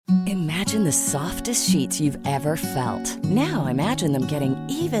Imagine the softest sheets you've ever felt. Now imagine them getting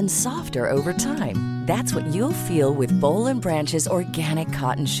even softer over time. That's what you'll feel with Boll & Branch's organic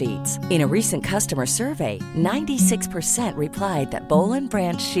cotton sheets. In a recent customer survey, 96% replied that Boll &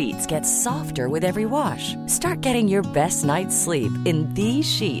 Branch sheets get softer with every wash. Start getting your best night's sleep in these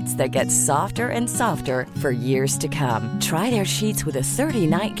sheets that get softer and softer for years to come. Try their sheets with a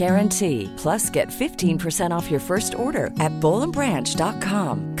 30-night guarantee. Plus, get 15% off your first order at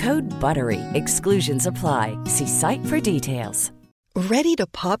bollandbranch.com. Code BUTTERY. Exclusions apply. See site for details. Ready to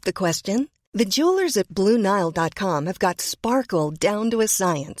pop the question? The jewelers at BlueNile.com have got sparkle down to a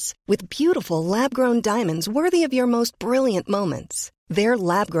science with beautiful lab-grown diamonds worthy of your most brilliant moments. Their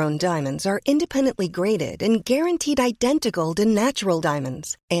lab-grown diamonds are independently graded and guaranteed identical to natural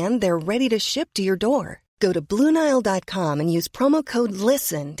diamonds, and they're ready to ship to your door. Go to BlueNile.com and use promo code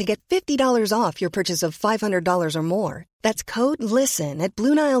LISTEN to get $50 off your purchase of $500 or more. That's code LISTEN at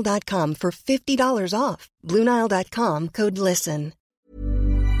BlueNile.com for $50 off. BlueNile.com, code LISTEN.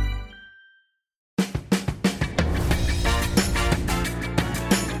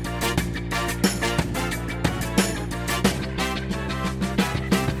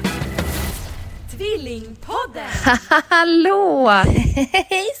 Tvillingpodden! Hallå!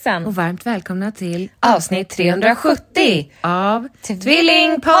 Hejsan! Och varmt välkomna till avsnitt 370 av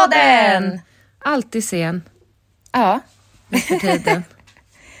Tvillingpodden! Alltid sen. Ja. För tiden.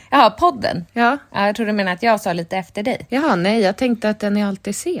 Ja, podden. Ja. Jag tror du menar att jag sa lite efter dig. Jaha, nej, jag tänkte att den är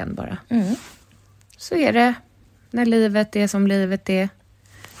alltid sen bara. Så är det när livet är som livet är.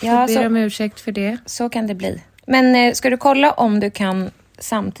 Ja, ber om ursäkt för det. Så kan det bli. Men ska du kolla om du kan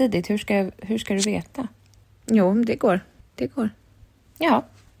samtidigt? Hur ska du veta? Jo, det går. Det går. Ja,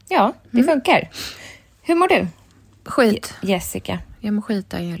 det funkar. Hur mår du? Skit. Jessica. Jag mår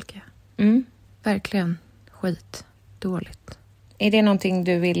skit, Angelica. Verkligen skit. Dåligt. Är det någonting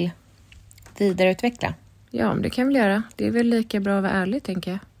du vill vidareutveckla? Ja, men det kan vi göra. Det är väl lika bra att vara ärlig,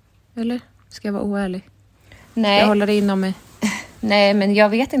 tänker jag. Eller? Ska jag vara oärlig? Nej. Jag håller det inom mig. Nej, men jag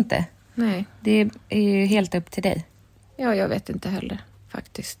vet inte. Nej. Det är ju helt upp till dig. Ja, jag vet inte heller,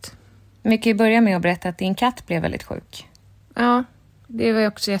 faktiskt. Men vi kan ju börja med att berätta att din katt blev väldigt sjuk. Ja, det var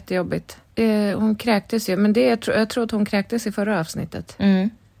också jättejobbigt. Hon kräktes ju, men jag tror att hon kräktes i förra avsnittet.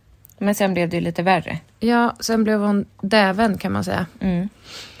 Men sen blev det ju lite värre. Ja, sen blev hon däven, kan man säga.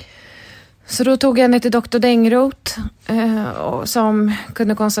 Så då tog jag henne till doktor Dängroth som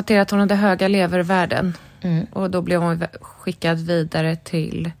kunde konstatera att hon hade höga levervärden. Och då blev hon skickad vidare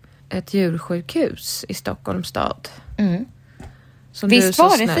till ett djursjukhus i Stockholms stad. Visst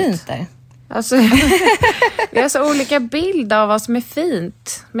var det fint där? Alltså, vi har så olika bild av vad som är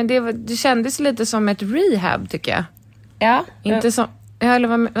fint. Men det kändes lite som ett rehab, tycker jag. Ja. Inte som... Ja,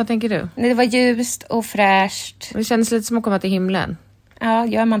 eller vad tänker du? Det var ljust och fräscht. Det kändes lite som att komma till himlen. Ja,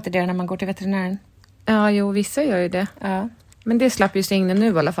 gör man inte det när man går till veterinären? Ja, jo, vissa gör ju det. Ja. Men det slapp ju Signe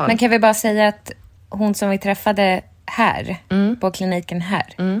nu i alla fall. Men kan vi bara säga att hon som vi träffade här, på kliniken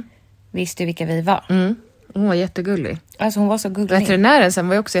här, visste vilka vi var. Hon var jättegullig. Alltså hon var så gullig. Veterinären sen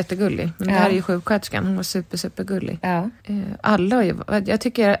var ju också jättegullig. Men det här är ju sjuksköterskan. Hon var supergullig. Ja. Alla jag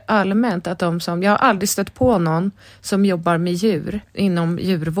tycker allmänt att jag har aldrig stött på någon som jobbar med djur inom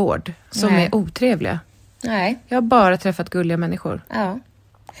djurvård som är otrevliga. Nej. Jag har bara träffat gulliga människor. Ja.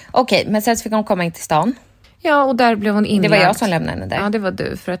 Okej, men sen fick hon komma in till stan. Ja, och där blev hon inlagd. Det var jag som lämnade henne där. Ja, det var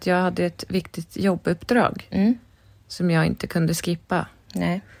du. För att jag hade ett viktigt jobbuppdrag. Som jag inte kunde skippa.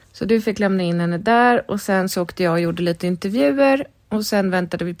 Nej. Så du fick lämna in henne där. Och sen så åkte jag och gjorde lite intervjuer. Och sen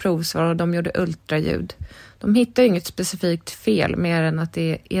väntade vi provsvar och de gjorde ultraljud. De hittade inget specifikt fel mer än att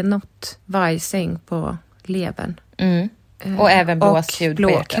det är något vajsäng på levern. Och även blåsljud.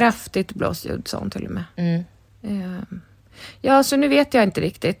 Och kraftigt blåsljud, sånt till och med. Ja, så nu vet jag inte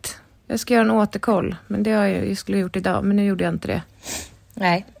riktigt. Jag ska göra en återkoll. Men det har jag skulle ha gjort idag. Men nu gjorde jag inte det.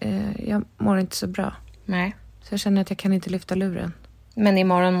 Nej. Jag mår inte så bra. Nej. Så jag känner att jag kan inte lyfta luren. Men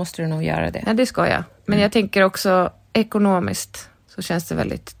imorgon måste du nog göra det. Ja, det ska jag. Men jag tänker också ekonomiskt så känns det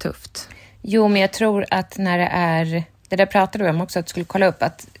väldigt tufft. Jo, men jag tror att när det är... Det där pratade du om också, att du skulle kolla upp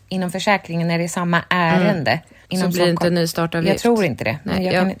att inom försäkringen är det samma ärende. Så blir det inte nystartavgift. Jag tror inte det. Nej,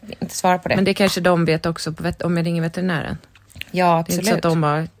 jag kan inte svara på det. Men det kanske de vet också om jag ringer veterinären. Ja, absolut. Det är inte så att de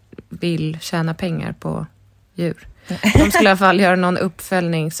bara vill tjäna pengar på djur. De skulle i alla fall göra någon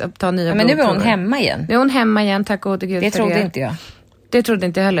uppföljning, ta nya men nu är hon blodprover. hemma igen. Nu är hon hemma igen, tack gode gud det för trodde inte jag. Det trodde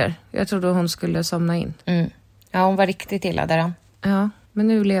inte jag heller. Jag trodde hon skulle somna in. Ja, hon var riktigt illa där. Ja, men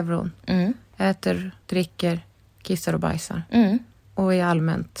nu lever hon. Äter, dricker, kissar och bajsar. Och är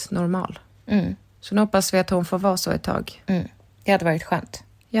allmänt normal. Så nu hoppas vi att hon får vara så ett tag. Det hade varit skönt.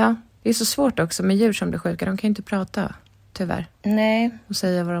 Ja, det är så svårt också med djur som blir sjuka. De kan ju inte prata. tyvärr. Nej. Och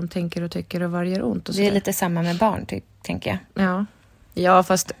säga vad de tänker och tycker och vad det gör ont. Och det är lite samma med barn, tänker jag. Ja. Ja,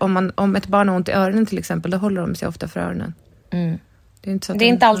 fast om ett barn har ont i öronen till exempel, då håller de sig ofta för öronen. Mm. Det är inte, så att det är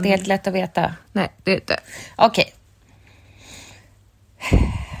inte alltid helt lätt att veta. Nej, det är inte. Okej.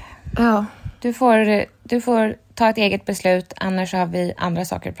 Ja. Du får ta ett eget beslut, annars har vi andra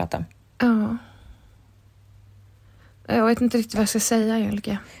saker att prata om. Ja. Jag vet inte riktigt vad jag ska säga,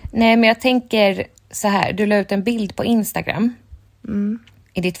 Angelica. Nej, men jag tänker så här. Du la ut en bild på Instagram.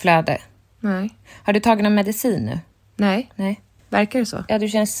 I ditt flöde. Nej. Har du tagit någon medicin nu? Nej. Verkar det så? Ja, du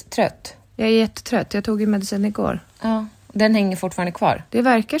känns trött. Jag är jättetrött. Jag tog ju medicin igår. Ja, den hänger fortfarande kvar. Det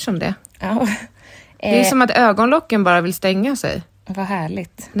verkar som det. Ja. Det är som att ögonlocken bara vill stänga sig. Vad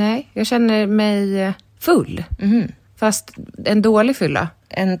härligt. Nej, jag känner mig full. Fast en dålig fylla.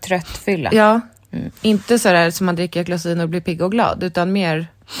 En trött fylla. Ja, inte så där som man dricker ett glas vin och blir pigg och glad. Utan mer,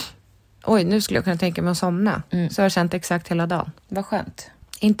 oj, nu skulle jag kunna tänka mig att somna. Så har jag känt exakt hela dagen. Vad skönt.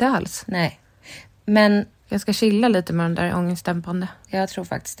 Inte alls. Nej, men jag ska chilla lite med den där ångestdämpande. Jag tror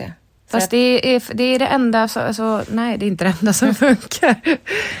faktiskt det. Fast det är det enda, nej, det är inte det enda som funkar.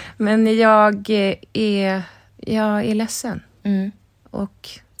 Men jag är ledsen. Och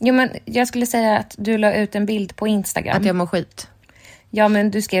jo, men jag skulle säga att du la ut en bild på Instagram. att jag mår skit. Ja,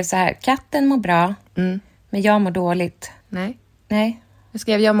 men du skrev så här: katten mår bra, men jag mår dåligt. Nej. Jag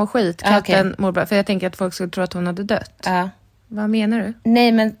skrev jag mår skit, katten mår bra. För jag tänker att folk skulle tro att hon hade dött. Ja. Vad menar du?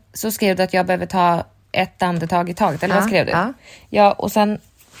 Nej, men så skrev du att jag behöver ta ett andetag i taget. Eller vad skrev du? Ja, och sen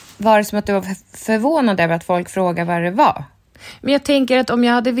var det som att du var förvånad över att folk frågar vad det var. Men jag tänker att om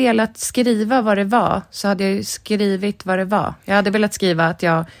jag hade velat skriva vad det var, så hade jag ju skrivit vad det var. Jag hade velat skriva att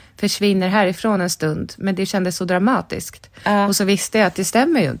jag försvinner härifrån en stund, men det kändes så dramatiskt. Och så visste jag att det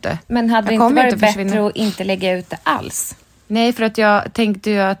stämmer ju inte. Men hade det inte varit bättre att inte lägga ut det alls? Nej, för att jag tänkte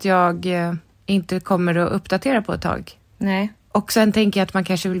ju att jag inte kommer att uppdatera på ett tag. Nej. Och sen tänker jag att man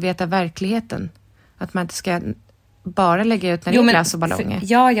kanske vill veta verkligheten. Att man inte ska bara lägga ut när det är glass och ballonger.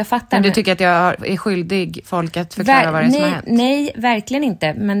 Ja, jag fattar. Men du tycker att jag är skyldig folk att förklara vad det är som har hänt? Nej, verkligen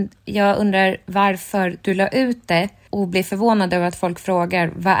inte. Men jag undrar varför du la ut det och blir förvånad över att folk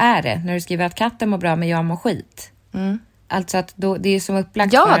frågar vad är det? När du skriver att katten mår bra men jag mår skit. Alltså att det är som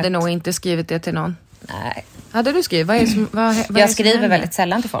upplagt jag för hade nog inte skrivit det till någon. Nej. Hade du skrivit? Vad jag skriver väldigt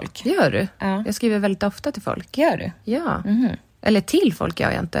sällan till folk. Gör du? Ja. Jag skriver väldigt ofta till folk. Gör du? Ja. Eller till folk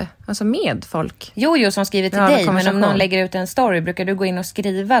gör jag inte. Alltså med folk. Jo, som skriver till dig. Men om någon lägger ut en story, brukar du gå in och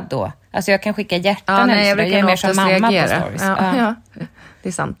skriva då? Alltså jag kan skicka hjärtan. Nej, jag brukar mer som mamma reagera på stories. Ja. Det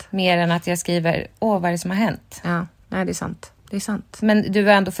är sant. Mer än att jag skriver, vad är det som har hänt? Ja, nej det är sant. Det är sant. Men du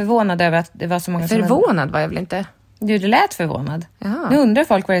var ändå förvånad över att det var så många Förvånad var jag väl inte. Du lät förvånad. Ja. Nu undrar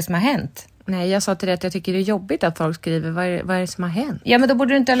folk vad det är som har hänt. Nej, jag sa till dig att jag tycker det är jobbigt att folk skriver vad är det som har hänt. Ja, men då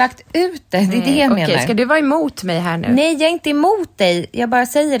borde du inte ha lagt ut det. Det är det jag menar. Okej, ska du vara emot mig här nu? Nej, jag är inte emot dig. Jag bara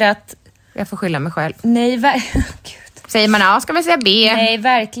säger att... Jag får skylla mig själv. Nej, Gud. Säger man A ska man säga B. Nej,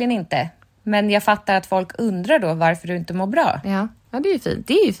 verkligen inte. Men jag fattar att folk undrar då varför du inte mår bra. Ja, det är ju fint.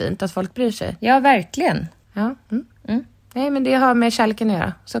 Det är ju fint att folk bryr sig. Ja, verkligen. Ja. Nej, men det har med kärleken att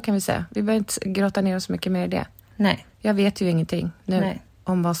göra. Så kan vi säga. Vi behöver inte grotta ner oss så mycket mer i det. Nej. Jag vet ju ingenting nu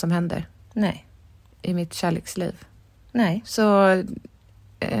om vad som händer. Nej. I mitt kärleksliv. Nej. Så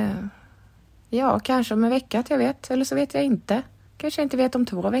ja, kanske om en vecka att jag vet. Eller så vet jag inte. Kanske inte vet om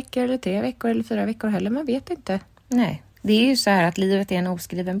 2 veckor eller 3 veckor eller 4 veckor heller. Man vet inte. Nej. Det är ju så här att livet är en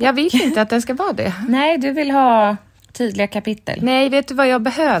oskriven bok. Jag vill inte att den ska vara det. Nej, du vill ha tydliga kapitel. Nej, vet du vad jag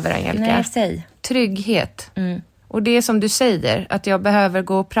behöver, Angelica? Nej, säg. Trygghet. Och det är som du säger, att jag behöver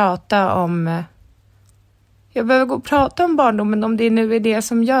gå och prata om... Jag behöver gå och prata om barndomen, om det nu är det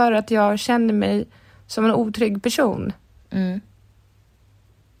som gör att jag känner mig som en otrygg person.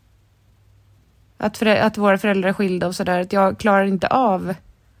 Att våra föräldrar är skilda och sådär, att jag klarar inte av...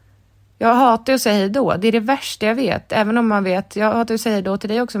 Jag hatar att säga hej då. Det är det värsta jag vet. Även om man vet, jag hatar att säga hej då till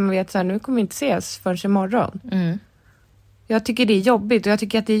dig också, man vet så här, nu kommer vi inte ses förrän imorgon. Jag tycker det är jobbigt, och jag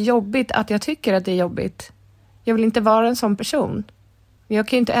tycker att det är jobbigt att jag tycker att det är jobbigt. Jag vill inte vara en sån person. Jag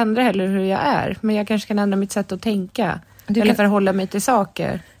kan ju inte ändra heller hur jag är, men jag kanske kan ändra mitt sätt att tänka. Eller förhålla mig till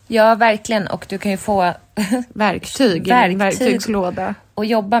saker. Ja, verkligen. Och du kan ju få verktygslåda. Och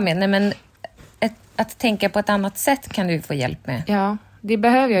jobba med. Nej, men att tänka på ett annat sätt kan du få hjälp med. Ja, det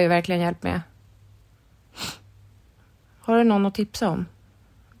behöver jag ju verkligen hjälp med. Har du någon att tipsa om?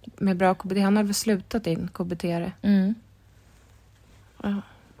 Med bra KBT. Han har väl slutat in KBT-are. Ja.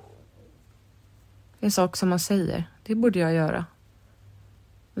 Det är en sak som man säger. Det borde jag göra.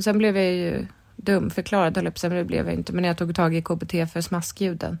 Men sen blev jag ju dumförklarad. Eller sen blev jag inte. Men när jag tog tag i KBT för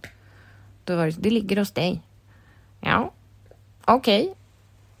smaskljuden. Då var det ligger hos dig. Ja. Okej.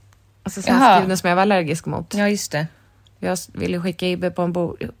 Alltså smaskljuden som jag var allergisk mot. Ja, just det. Jag ville skicka Ibbe på en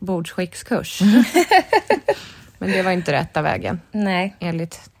bordsskickskurs. Men det var inte rätta vägen. Nej.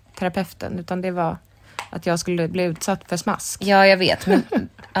 Enligt terapeuten. Utan det var att jag skulle bli utsatt för smask. Ja, jag vet. Men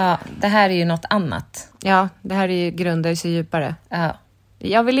ja, det här är ju något annat. Ja, det här är ju grundar sig djupare. Ja.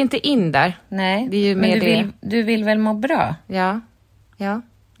 Jag vill inte in där. Nej, det är ju men du vill väl må bra? Ja.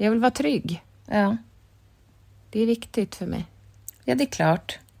 Jag vill vara trygg. Ja. Det är viktigt för mig. Ja, det är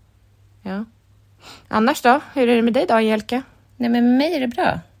klart. Ja. Annars då? Hur är det med dig då, Angelica? Nej, men med mig är det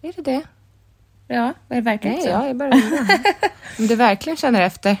bra. Är det det? Ja, är det verkligen Nej, så? ja, jag bara undrar. Om du verkligen känner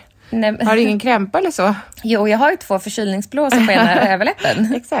efter. Nej, men... Har du ingen krämpa eller så? Jo, jag har ju 2 förkylningsblåsor på ena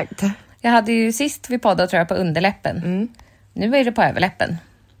överläppen. Exakt. Jag hade ju sist vi poddade, tror jag, på underläppen. Mm. Nu är det på överläppen.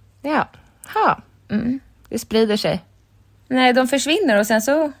 Ja. Det sprider sig. Nej, de försvinner och sen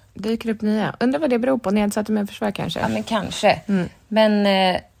så... Dyker upp nya. Undrar vad det beror på. Nedsatt immunförsvar kanske? Ja, men kanske. Men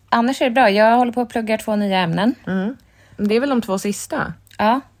annars är det bra. Jag håller på att plugga 2 nya ämnen. Det är väl de 2 sista?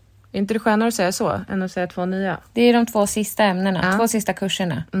 Ja. Är inte det skönare att säga så än att säga 2 nya? Det är de 2 sista ämnena. Ja. 2 sista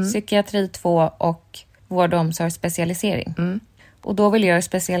kurserna. Psykiatri 2 och vård- och omsorgsspecialisering. Och då vill jag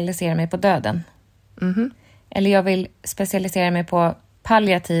specialisera mig på döden. Eller jag vill specialisera mig på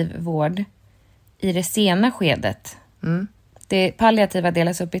palliativ vård i det sena skedet. Det palliativa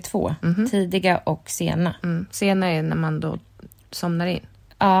delas upp i 2. Tidiga och sena. Sena är när man då somnar in.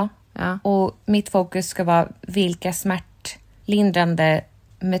 Ja. Ja. Och mitt fokus ska vara vilka smärtlindrande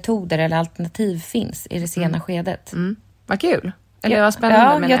metoder eller alternativ finns i det sena skedet. Vad kul. Eller vad spännande.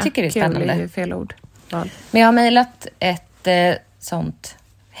 Ja, men jag tycker det är spännande. Kul är ju fel ord. Men jag har mejlat ett sånt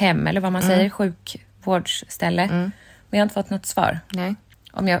hem, eller vad man säger, sjukvårdsställe. Men jag har inte fått något svar. Nej.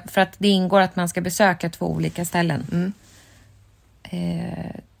 För att det ingår att man ska besöka 2 olika ställen.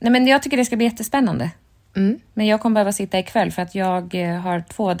 Nej, men jag tycker det ska bli jättespännande. Men jag kommer behöva sitta ikväll för att jag har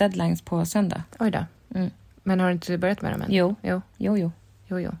 2 deadlines på söndag. Oj då. Men har du inte börjat med dem än? Jo,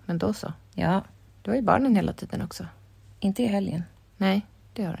 men då så. Ja. Du har ju barnen hela tiden också. Inte i helgen. Nej,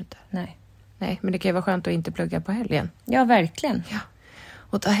 det har du inte. Nej, men det kan ju vara skönt att inte plugga på helgen. Ja, verkligen. Ja.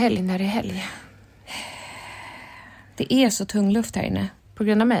 Och ta helg när det är helg. Det är så tung luft här inne. På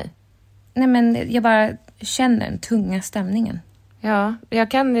grund av mig? Nej, men jag bara känner den tunga stämningen. Ja,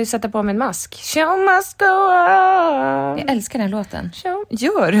 jag kan ju sätta på mig en mask. Show must go on. Jag älskar den låten.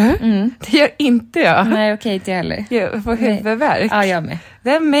 Gör du? Det gör inte jag. Nej, okej, inte heller. Jag får huvudvärk. Ja, jag med.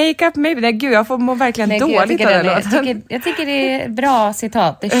 The makeup maybe. Nej, gud, jag mår verkligen dåligt av den låten. Jag tycker det är bra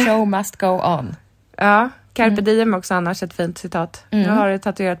citat. The show must go on. Ja, Carpe diem också annars ett fint citat. Jag har det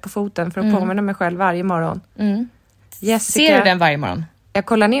tatuerat på foten för att påminna mig själv varje morgon. Jessica, ser du den varje morgon? Jag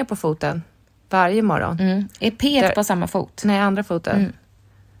kollar ner på foten varje morgon. Är Pet på samma fot? Nej, andra foten.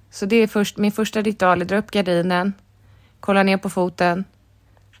 Så det är min första ritual. Dra upp gardinen, kolla ner på foten,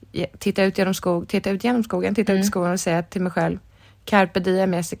 titta ut genom skogen, titta ut i skogen och säga till mig själv, Carpe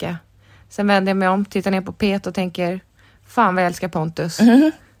diem, Jessica. Sen vänder jag mig om, tittar ner på Pet och tänker, fan vad jag älskar Pontus.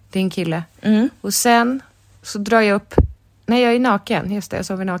 Din kille. Och sen så drar jag upp, nej jag är naken, just det, jag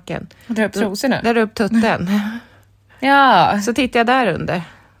sover naken. Drar upp trosorna? Drar upp tutten. Ja. Så tittar jag där under.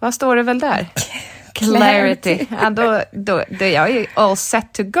 Vad står det väl där? Clarity. Ja, då jag är all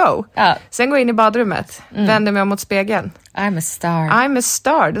set to go. Ja. Sen går jag in i badrummet. Vänder mig om mot spegeln. I'm a star. I'm a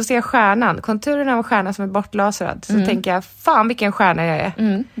star. Då ser jag stjärnan. Konturen av en stjärna som är bortlasrad. Så tänker jag, fan vilken stjärna jag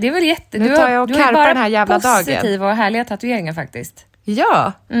är. Det är väl Nu tar jag och karpar den här jävla dagen. Positiva och härliga tatueringar faktiskt.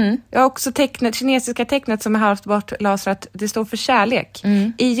 Ja. Jag har också kinesiska tecknet som är halvt bortlasrat. Det står för kärlek.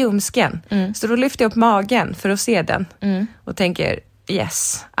 I ljumsken. Så då lyfter jag upp magen för att se den. Och tänker,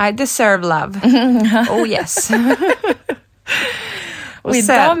 yes, I deserve love. Oh yes. Och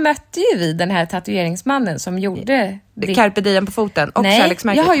idag mötte ju vi den här tatueringsmannen som gjorde Carpe diem på foten och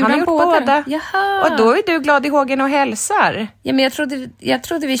kärleksmärket. Han har gjort båda. Jaha. Och då är du glad i hågen och hälsar. Ja, men jag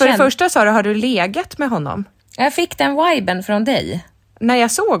trodde vi För kände... det första sa du, har du legat med honom? Jag fick den viben från dig. När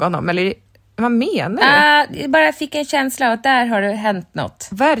jag såg honom, eller vad menar du? Jag bara fick en känsla av att där har det hänt något.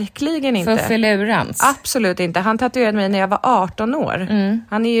 Verkligen inte. Fuffelurans. Absolut inte. Han tatuerade mig när jag var 18 år.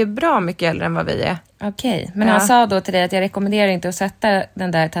 Han är ju bra mycket äldre än vad vi är. Okej, men han sa då till dig att jag rekommenderar inte att sätta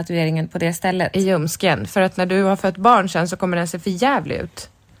den där tatueringen på det stället. I ljumsken. För att när du har fött barn sen så kommer den se för jävlig ut.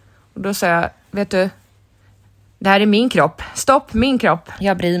 Och då sa jag, vet du, det här är min kropp. Stopp min kropp.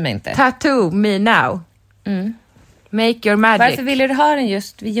 Jag bryr mig inte. Tattoo me now. Make your magic. Varför ville du ha den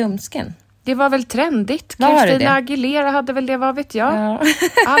just vid ljumsken? Det var väl trendigt. Var det Kristina det? Aguilera hade väl det, vad vet jag. Ja.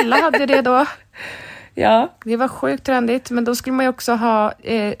 Alla hade det då. Ja. Det var sjukt trendigt. Men då skulle man ju också ha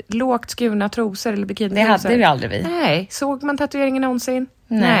lågt skurna trosor eller bikinitrosor. Det hade vi aldrig vi. Nej, såg man tatueringen någonsin?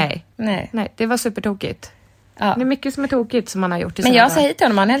 Nej. Nej, det var supertokigt. Ja. Det är mycket som är tokigt som man har gjort i Men sina jag dagar. sa hit till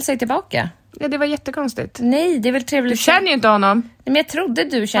honom, han hälsade tillbaka. Ja, det var jättekonstigt. Nej, det är väl trevligt. Du känner ju inte honom. Nej, men jag trodde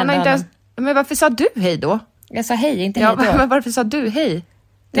du kände inte honom. Men varför sa du hej då? Jag sa hej, inte hej då. Men varför sa du hej?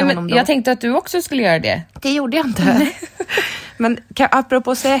 Nej, men jag tänkte att du också skulle göra det. Det gjorde jag inte. Men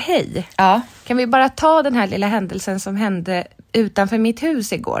apropå säga hej. Ja. Kan vi bara ta den här lilla händelsen som hände utanför mitt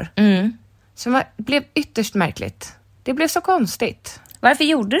hus igår? Som blev ytterst märkligt. Det blev så konstigt. Varför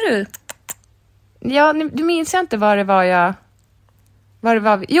gjorde du? Ja, du minns jag inte vad det var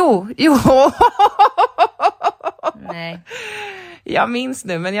Jo! Nej. Jag minns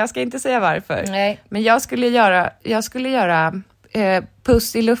nu, men jag ska inte säga varför. Nej. Men jag skulle göra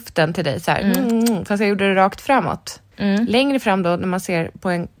puss i luften till dig så här. Fast jag gjorde det rakt framåt. Längre fram då, när man ser på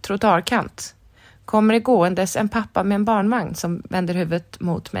en trottoarkant, kommer det gåendes en pappa med en barnvagn som vänder huvudet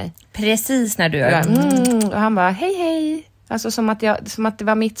mot mig. Precis när du gör. Och han bara, hej. Alltså som att det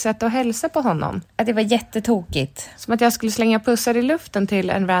var mitt sätt att hälsa på honom. Att det var jättetokigt. Som att jag skulle slänga pussar i luften till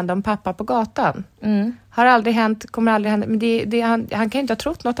en random pappa på gatan. Har aldrig hänt, kommer aldrig hända. Men han kan ju inte ha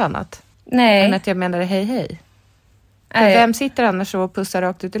trott något annat. Nej. Än att jag menade hej. För vem sitter annars och pussar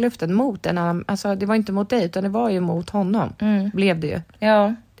rakt ut i luften mot en annan? Alltså det var inte mot dig, utan det var ju mot honom. Blev det ju.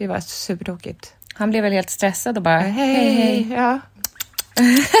 Ja. Det var supertokigt. Han blev väl helt stressad och bara hej. Ja.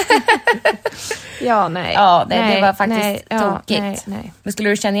 Ja, nej. Ja, det var faktiskt tokigt. Nej. Men skulle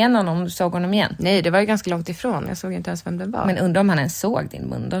du känna igen honom om du såg honom igen? Nej, det var ju ganska långt ifrån. Jag såg inte ens vem det var. Men undrar om han ens såg din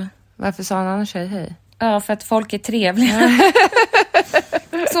mun då? Varför sa han annars hej? Ja, för att folk är trevliga.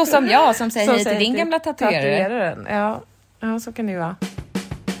 Så som jag som säger hej till din gamla tatuerare. Ja, så kan det ju vara.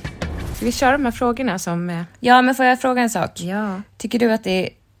 Ska vi köra de här frågorna som... Ja, men får jag fråga en sak? Ja. Tycker du att det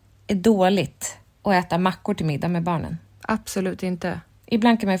är dåligt att äta mackor till middag med barnen? Absolut inte.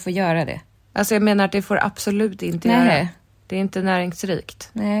 Ibland kan man ju få göra det. Alltså jag menar att det får absolut inte göra. Det är inte näringsrikt.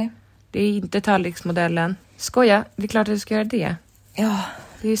 Nej. Det är inte tallriksmodellen. Skoja, det är klart att du ska göra det. Ja.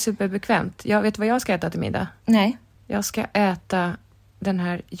 Det är superbekvämt. Jag vet vad jag ska äta till middag. Nej. Jag ska äta den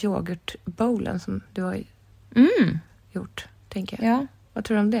här yoghurtbowlen som du har gjort, tänker jag. Ja. Vad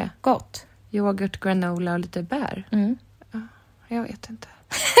tror du om det? Gott. Yoghurt, granola och lite bär. Ja, jag vet inte.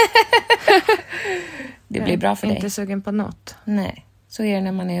 Det blir bra för dig. Inte sugen på något. Nej, så är det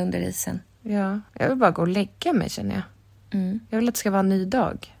när man är under isen. Ja, jag vill bara gå och lägga mig, känner jag. Jag vill att det ska vara en ny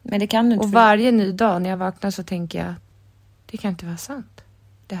dag. Men det kan du inte. Och varje ny dag när jag vaknar så tänker jag, det kan inte vara sant.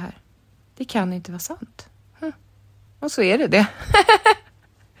 Det här. Det kan inte vara sant. Och så är det.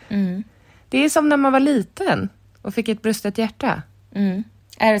 Det är som när man var liten och fick ett brustet hjärta.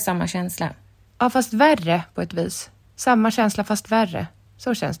 Är det samma känsla? Ja, fast värre på ett vis. Samma känsla fast värre.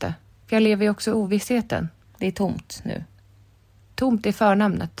 Så känns det. För jag lever ju också i ovissheten. Det är tomt nu. Tomt är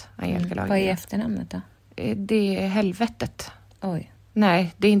förnamnet, Angelica Lagergren. Vad är efternamnet då? Det är helvetet. Oj.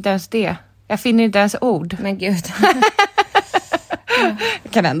 Nej, det är inte ens det. Jag finner inte ens ord. Men gud.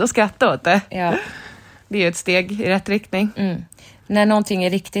 Jag kan ändå skratta åt det. Ja. Det är ju ett steg i rätt riktning. När någonting är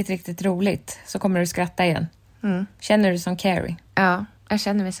riktigt, riktigt roligt så kommer du skratta igen. Känner du som Carrie? Ja, jag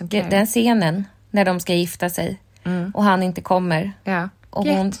känner mig som Carrie. Den scenen när de ska gifta sig och han inte kommer. Ja. Och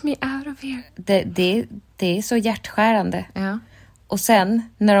Get me out of here. Det är så hjärtskärande. Ja. Och sen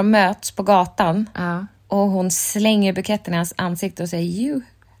när de möts på gatan och hon slänger buketten i hans ansikte och säger you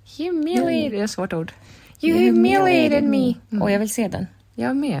humiliated. Det är ett svårt ord. You humiliated me. Och jag vill se den.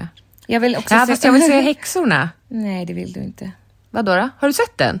 Jag med. Jag vill också fast jag vill se Häxorna. Nej, det vill du inte. Vadå då? Har du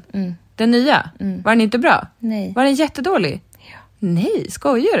sett den? Den nya? Var den inte bra? Nej. Var den jättedålig? Ja. Nej,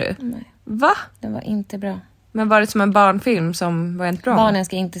 skojar du? Nej. Va? Den var inte bra. Men var det som en barnfilm som var inte bra? Barnen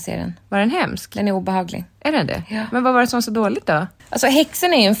ska inte se den. Var den hemsk? Den är obehaglig. Är den det? Ja. Men vad var det som var så dåligt då? Alltså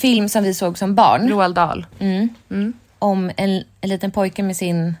Häxorna är ju en film som vi såg som barn. Roald Dahl. Om en liten pojke med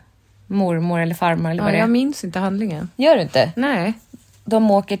sin mormor eller farmor eller vad det är. Jag minns inte handlingen. Gör du inte? Nej.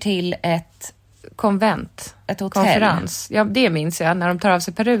 De åker till ett konvent. Ett hotell. Konferens. Ja, det minns jag. När de tar av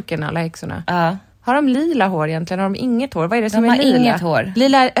sig peruken, alla häxorna. Ja. Har de lila hår egentligen? Har de inget hår? Vad är det som de är lila? De har inget hår.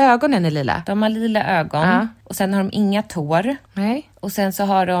 Lila ögonen är lila. De har lila ögon. Ja. Och sen har de inga tår. Nej. Och sen så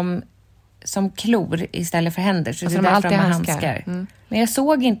har de som klor istället för händer. Så alltså det är de därför de har handskar. Men jag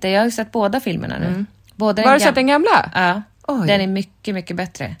såg inte. Jag har ju sett båda filmerna nu. Båda har du sett den gamla? Ja. Oj. Den är mycket, mycket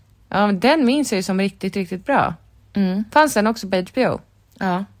bättre. Ja, men den minns jag ju som riktigt, riktigt bra. Fanns den också på HBO?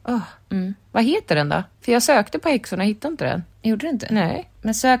 Ja. Vad heter den då? För jag sökte på häxorna och hittade inte den. Gjorde du inte? Nej.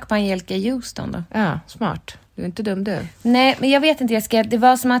 Men sök på Angelica Houston då. Ja, smart. Du är inte dum du. Nej, men jag vet inte. Det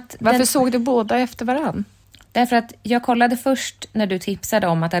var som att... Varför såg du båda efter varann? Därför att jag kollade först när du tipsade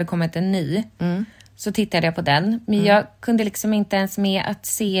om att det hade kommit en ny. Så tittade jag på den. Men jag kunde liksom inte ens med att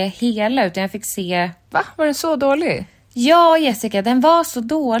se hela, utan jag fick se... Va? Var den så dålig? Ja, Jessica, den var så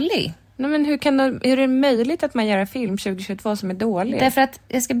dålig. Nej, men hur är det möjligt att man gör en film 2022 som är dålig? Därför att,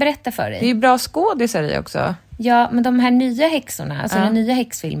 jag ska berätta för dig. Det är ju bra skådisar i också. Ja, men de här nya häxorna, alltså den nya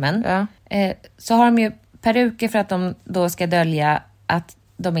häxfilmen, så har de ju peruker för att de då ska dölja att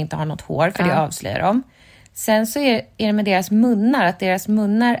de inte har något hår, för det avslöjar de. Sen så är det med deras munnar, att deras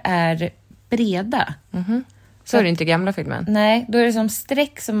munnar är breda. Mm-hmm. Så är det inte i gamla filmen? Nej, då är det som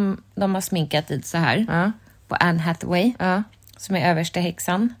streck som de har sminkat i så här. På Anne Hathaway. Som är översta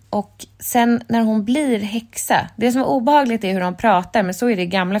häxan. Och sen när hon blir häxa, det som är obehagligt är hur de pratar, men så är det i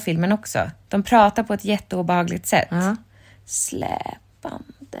gamla filmen också. De pratar på ett jätteobehagligt sätt.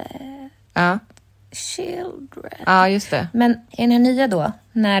 Släpande. Children. Ja, just det. Men i den här nya då,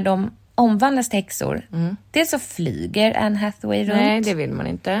 när de omvandlas till häxor, det så flyger Anne Hathaway runt. Nej, det vill man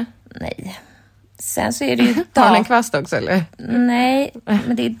inte. Nej. Sen så är det ju... Har den en kvast också, eller? Nej,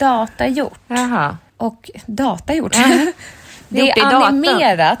 men det är datagjort. Jaha. Och datagjort. Det är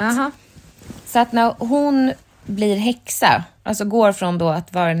animerat. Så att när hon blir häxa, alltså går från då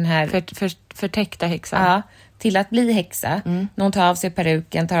att vara den här... Förtäckta häxan. Ja, till att bli häxa. När hon tar av sig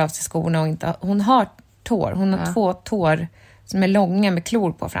peruken, tar av sig skorna och inte... Hon har tår. Hon har 2 tår som är långa med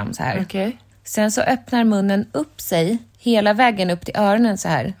klor på fram så här. Okay. Sen så öppnar munnen upp sig hela vägen upp till öronen så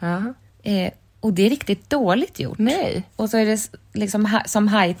här. Och det är riktigt dåligt gjort. Nej. Och så är det liksom som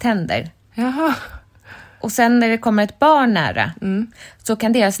hajtänder. Jaha. Och sen när det kommer ett barn nära så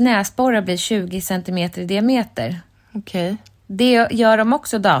kan deras näsborrar bli 20 centimeter i diameter. Okej. Det gör de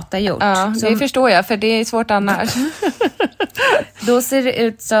också datagjort. Ja, det förstår jag, för det är svårt annars. Då ser det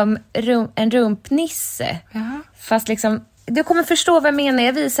ut som en rumpnisse. Jaha. Fast liksom, du kommer förstå vad jag menar.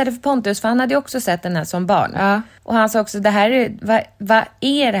 Jag visade för Pontus, för han hade ju också sett den här som barn. Ja. Och han sa också, det här är, vad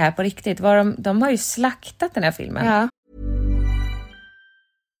är det här på riktigt? De har ju slaktat den här filmen. Ja.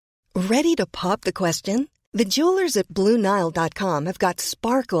 Ready to pop the question? The jewelers at BlueNile.com have got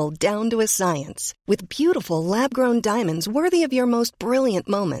sparkle down to a science with beautiful lab-grown diamonds worthy of your most brilliant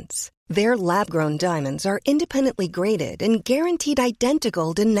moments. Their lab-grown diamonds are independently graded and guaranteed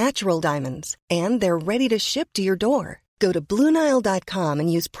identical to natural diamonds, and they're ready to ship to your door. Go to BlueNile.com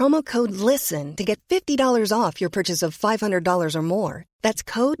and use promo code LISTEN to get $50 off your purchase of $500 or more. That's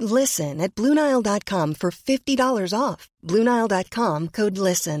code LISTEN at BlueNile.com for $50 off. BlueNile.com, code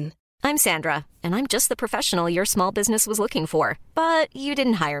LISTEN. I'm Sandra, and I'm just the professional your small business was looking for. But you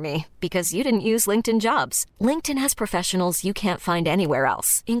didn't hire me because you didn't use LinkedIn Jobs. LinkedIn has professionals you can't find anywhere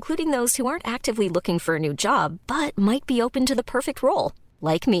else, including those who aren't actively looking for a new job, but might be open to the perfect role,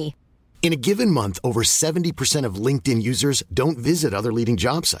 like me. In a given month, over 70% of LinkedIn users don't visit other leading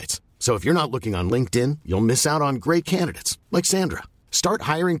job sites. So if you're not looking on LinkedIn, you'll miss out on great candidates like Sandra. Start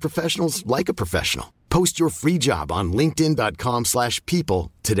hiring professionals like a professional. Post your free job on linkedin.com/people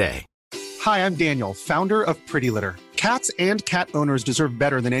today. Hi, I'm Daniel, founder of Pretty Litter. Cats and cat owners deserve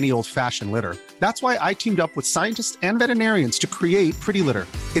better than any old-fashioned litter. That's why I teamed up with scientists and veterinarians to create Pretty Litter.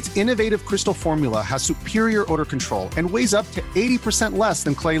 Its innovative crystal formula has superior odor control and weighs up to 80% less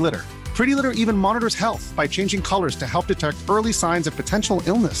than clay litter. Pretty Litter even monitors health by changing colors to help detect early signs of potential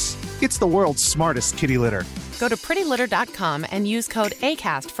illness. It's the world's smartest kitty litter. Go to prettylitter.com and use code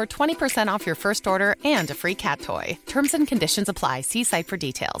ACAST for 20% off your first order and a free cat toy. Terms and conditions apply. See site for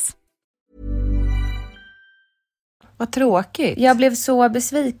details. Vad tråkigt. Jag blev så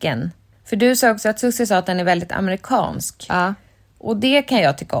besviken. För du sa också att Susie sa att den är väldigt amerikansk. Ja. Och det kan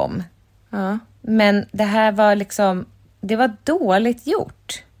jag tycka om. Ja. Men det här var liksom... Det var dåligt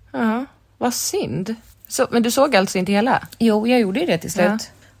gjort. Ja, vad synd. Men du såg alltså inte hela? Jo, jag gjorde ju det till slut. Ja.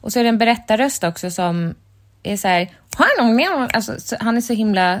 Och så är det en berättarröst också som är så här... Alltså, han är så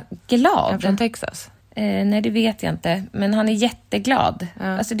himla glad. Från Texas? Nej, det vet jag inte. Men han är jätteglad.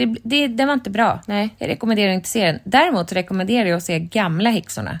 Ja. Alltså, det var inte bra. Nej. Jag rekommenderar inte serien. Däremot rekommenderar jag att se Gamla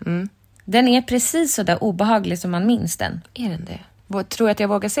häxorna. Den är precis så där obehaglig som man minns den. Är den det? Tror jag att jag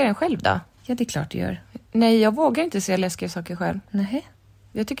vågar se den själv då? Ja, det är klart du gör. Nej, jag vågar inte se läskiga saker själv. Nej.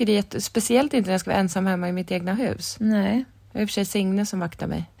 Jag tycker det är speciellt inte när jag ska vara ensam hemma i mitt egna hus. Nej. Det är i och för sig Signe som vaktar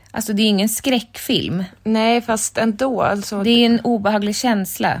mig. Alltså, det är ingen skräckfilm. Nej, fast ändå. Alltså... Det är en obehaglig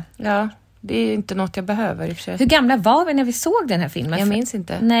känsla. Ja, det är inte något jag behöver i och för sig. Hur gamla var vi när vi såg den här filmen? Jag minns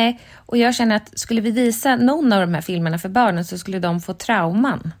inte. Nej, och jag känner att skulle vi visa någon av de här filmerna för barnen så skulle de få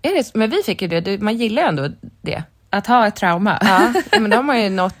trauman. Är det? Men vi fick ju det. Man gillar ändå det. Att ha ett trauma. Ja, men då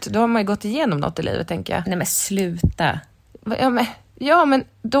har man ju gått igenom något i livet, tänker jag. Nej, men sluta. Ja, men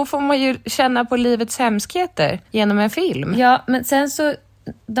då får man ju känna på livets hemskheter genom en film. Ja, men sen så,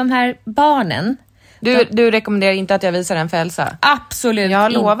 de här barnen... Du rekommenderar inte att jag visar den för Elsa? Absolut inte. Jag har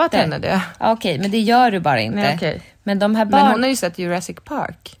lovat henne det. Okej, men det gör du bara inte. Nej, okej. Men de här Men hon har ju sett Jurassic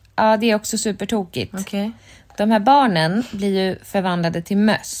Park. Ja, det är också supertokigt. Okej. De här barnen blir ju förvandlade till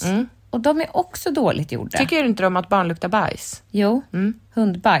möss. Och de är också dåligt gjorda. Tycker du inte om att barn luktar bajs? Jo,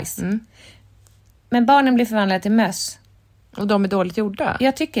 hundbajs. Men barnen blir förvandlade till möss. Och de är dåligt gjorda?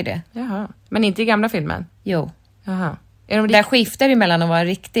 Jag tycker det. Jaha. Men inte i gamla filmen? Jo. Jaha. Är de Där skiftar det mellan att vara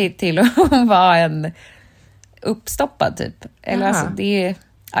riktigt till att vara en uppstoppad typ. Eller alltså det är...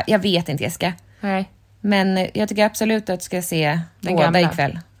 Ja, jag vet inte, Jessica. Nej. Men jag tycker absolut att du ska se Den båda gamla.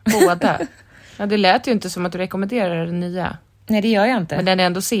 ikväll. Båda? Ja, det lät ju inte som att du rekommenderar den nya. Nej, det gör jag inte. Men den är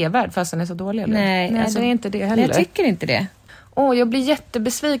ändå sevärd fast den är så dålig, eller? Nej, alltså, det är inte det heller. Jag tycker inte det. Jag blir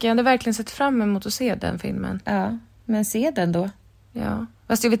jättebesviken. Jag hade verkligen sett fram emot att se den filmen. Ja, men se den då. Ja.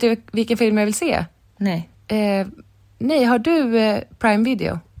 Fast jag vet vilken film jag vill se. Nej. Nej, har du Prime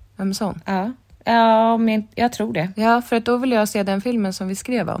Video? Amazon? Ja, men jag tror det. Ja, för att då vill jag se den filmen som vi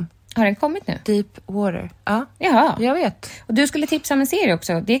skrev om. Har den kommit nu? Deep Water. Ja. Jaha. Jag vet. Och du skulle tipsa om en serie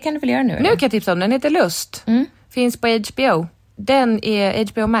också. Det kan du väl göra nu? Nu kan jag tipsa om den. Den heter Lust. Finns på HBO. Den är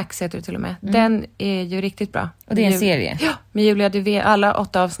HBO Max heter det till och med. Den är ju riktigt bra. Och det är en serie? Ja, med Julia Duvenius. Alla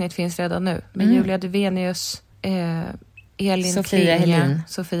 8 avsnitt finns redan nu. Med Julia Duvenius, Elin Sofia Klinge, Helin.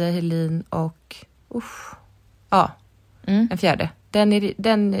 Sofia Helin och... en fjärde.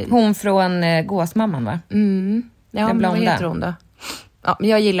 Den Hon från Gåsmamman, va? Ja, den men blonda. vad heter hon då? Ja, men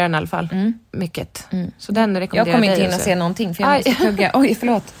jag gillar den i alla fall. Mycket. Så den rekommenderar Jag kommer inte dig hinna också. se någonting för jag måste plugga. Oj,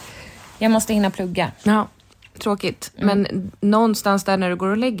 förlåt. Jag måste hinna plugga. Ja, tråkigt. Men någonstans där när du går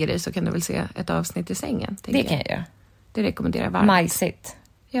och lägger dig så kan du väl se ett avsnitt i sängen. Det kan jag göra. Det rekommenderar jag varmt. Majsigt.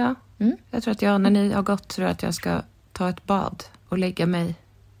 Ja, jag tror att när ni har gått tror jag att jag ska ta ett bad och lägga mig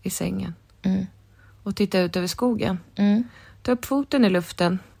i sängen. Och titta ut över skogen. Ta upp foten i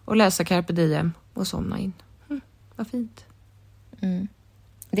luften och läsa Carpe Diem och somna in. Vad fint.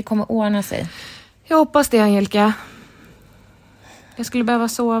 Det kommer ordna sig. Jag hoppas det, Angelica. Jag skulle behöva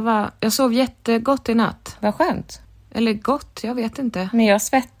sova. Jag sov jättegott i natt. Vad skönt. Eller gott, jag vet inte. Men jag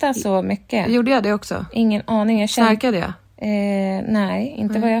svettas så mycket. Gjorde jag det också? Ingen aning. Jag känner... Snarkade jag? Nej,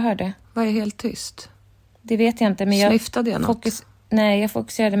 inte vad jag hörde. Var jag helt tyst? Det vet jag inte. Men Snyftade jag något? Nej, jag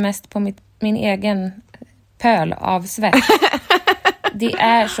fokuserade mest på min egen pöl av svett. Det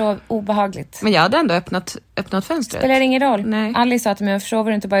är så obehagligt. Men jag hade ändå öppnat fönstret. Spelar ingen roll. Nej. Alice sa till mig,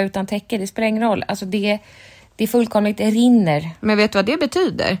 sover du inte bara utan täcke? Det spelar ingen roll. Alltså det fullkomligt rinner. Men vet du vad det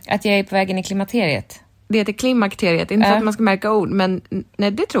betyder? Att jag är på vägen i klimakteriet. Det heter klimakteriet. Inte för att man ska märka ord, men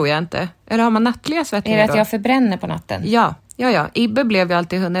nej, det tror jag inte. Eller har man nattliga svettningar Är det då? att jag förbränner på natten? Ja. Ibbe blev ju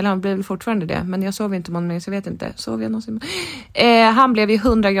alltid 100, eller han blev väl fortfarande det. Men jag sov inte måndag, så jag vet inte. Sov jag någonsin? Han blev ju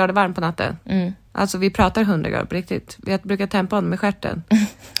 100 grader varm på natten. Alltså vi pratar 100 grader på riktigt. Vi brukar tempa honom med stjärten.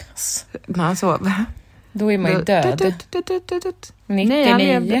 När han sov. Då är man ju död.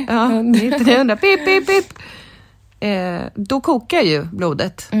 99. Ja, 99. Pip, pip, pip. Då kokar ju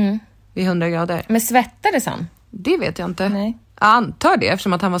blodet vid 100 grader. Men svettades han? Det vet jag inte. Nej. Jag antar det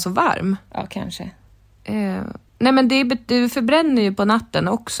eftersom att han var så varm. Ja, kanske. Nej, men du förbränner ju på natten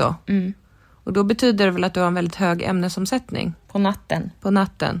också. Och då betyder det väl att du har en väldigt hög ämnesomsättning. På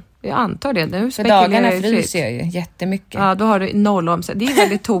natten. Jag antar det. Nu för dagarna fryser jag ju jättemycket. Ja, då har du 0 omsättning. Det är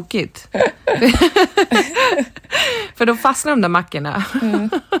väldigt tokigt. För då fastnar de där mackorna.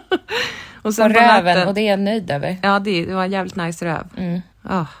 Och sen och röven, natten, och det är jag nöjd över. Ja, det var en jävligt nice röv.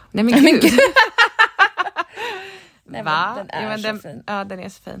 Nej, men gud. Nej, va? Den är så fin. Ja, den är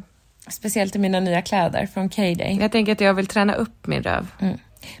så fin. Speciellt i mina nya kläder från K-Day. Jag tänker att jag vill träna upp min röv.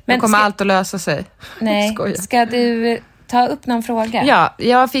 Men kommer allt att lösa sig. Nej, ska du ta upp någon fråga? Ja,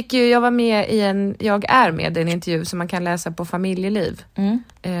 jag var med i en intervju som man kan läsa på Familjeliv.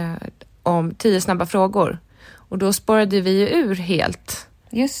 Om 10 snabba frågor. Och då spårade vi ju ur helt.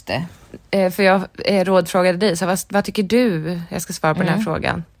 Just det. För jag rådfrågade dig, så vad tycker du jag ska svara på den här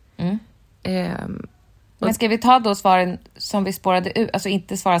frågan? Men ska vi ta då svaren som vi spårade ut, alltså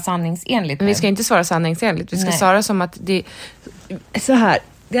inte svara sanningsenligt? Vi ska inte svara sanningsenligt, vi ska svara som att det så här.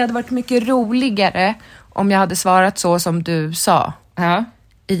 Det hade varit mycket roligare om jag hade svarat så som du sa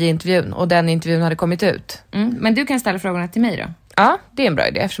i intervjun och den intervjun hade kommit ut. Men du kan ställa frågorna till mig då? Ja, det är en bra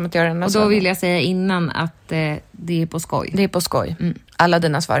idé eftersom att jag redan. Och då vill jag säga innan att det är på skoj. Det är på skoj. Alla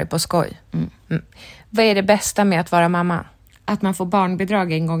dina svar är på skoj. Vad är det bästa med att vara mamma? Att man får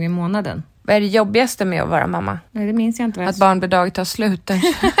barnbidrag 1 gång i månaden. Vad är det jobbigaste med att vara mamma? Nej, det minns jag inte. Att barnbidraget tar slut.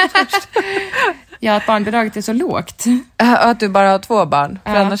 Ja, att barnbidraget är så lågt. Att du bara har 2 barn.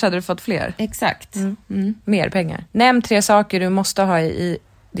 För annars hade du fått fler. Exakt. Mer pengar. Nämn 3 saker du måste ha i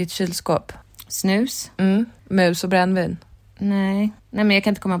ditt kylskåp. Snus. Mus och brännvin. Nej, men jag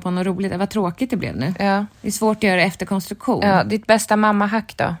kan inte komma på något roligt. Vad tråkigt det blev nu. Ja. Det är svårt att göra efterkonstruktion. Ja, ditt bästa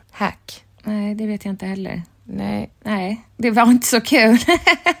mamma-hack då? Hack. Nej, det vet jag inte heller. Nej, det var inte så kul.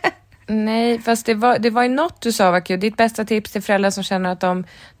 Nej, fast det var ju något du sa var kul. Ditt bästa tips till föräldrar som känner att de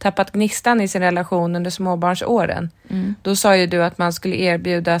tappat gnistan i sin relation under småbarnsåren. Då sa ju du att man skulle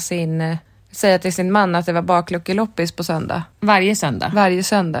erbjuda säga till sin man att det var bakluckeloppis på söndag. Varje söndag. Varje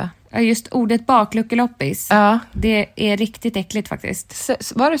söndag. Ja, just ordet bakluckeloppis. Ja. Det är riktigt äckligt faktiskt.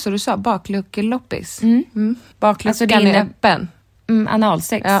 Var det så du sa? Bakluckeloppis? Bakluckan Alltså, det är öppen.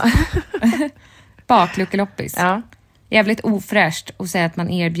 Analsex. Ja. Bakluckeloppis. Ja. Jävligt ofräscht att säga att man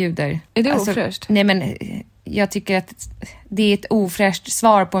erbjuder. Är det ofräscht? Nej, men jag tycker att det är ett ofräscht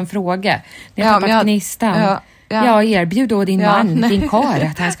svar på en fråga. Ni har tappat gnistan. Ja. Jag erbjuder då din man, din karl,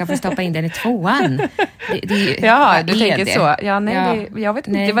 att han ska få stoppa in den i 2:an. Ja, du tänker det? så. Ja, nej, Ja. jag vet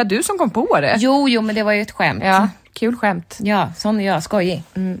inte. Det var du som kom på det. Jo, men det var ju ett skämt. Ja, kul skämt. Ja, sån är jag, skojig.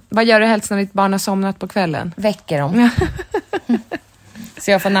 Vad gör du helst när ditt barn har somnat på kvällen? Väcker dem.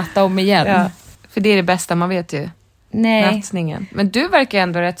 Så jag får natta om igen. Ja, för det är det bästa, man vet ju. Nej. Nattningen. Men du verkar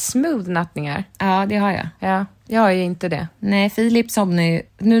ändå rätt smooth nattningar. Ja, det har jag. Ja, jag är ju inte det. Nej, Filip somnar ju...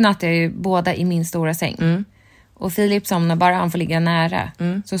 Nu nattar jag ju båda i min stora säng. Och Filip somnar bara han får ligga nära.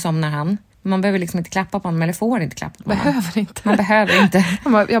 Så somnar han. Man behöver liksom inte klappa på honom, eller får inte klappa på honom. Behöver inte. Man behöver inte.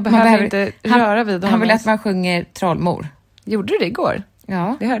 Jag behöver inte röra vid honom. Han vill att man sjunger Trollmor. Gjorde du det igår?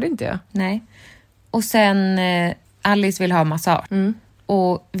 Ja. Det hörde inte jag. Nej. Och sen Alice vill ha massage.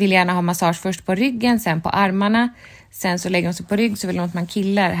 Och vill gärna ha massage först på ryggen, sen på armarna. Sen så lägger hon sig på rygg, så vill hon att man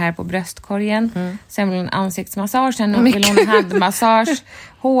killar här på bröstkorgen. Sen vill hon ansiktsmassage, sen vill hon handmassage.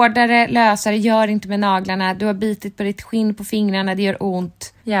 Hårdare, lösare, gör inte med naglarna. Du har bitit på ditt skinn på fingrarna, det gör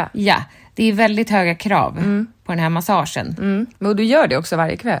ont. Ja. Det är väldigt höga krav på den här massagen. Men du gör det också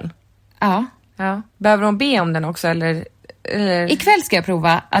varje kväll? Ja. Behöver hon be om den också, eller? Ikväll ska jag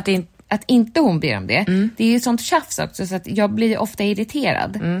prova att inte hon ber om det. Det är ju sånt tjafs också, så att jag blir ofta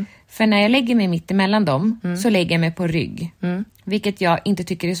irriterad. För när jag lägger mig mitt emellan dem så lägger jag mig på rygg. Vilket jag inte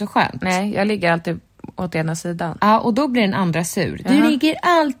tycker är så skönt. Nej, jag ligger alltid åt ena sidan. Ja, och då blir den andra sur. Du ligger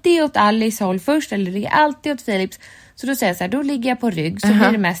alltid åt Alice håll först, eller du ligger alltid åt Philips. Så då säger jag så här, då ligger jag på rygg, så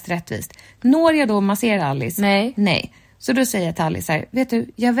blir det mest rättvist. Når jag då och masserar Alice? Nej. Så då säger jag till Alice här, vet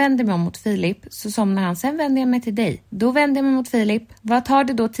du, jag vänder mig om mot Filip, så somnar han, sen vänder jag mig till dig. Då vänder jag mig mot Filip. Vad tar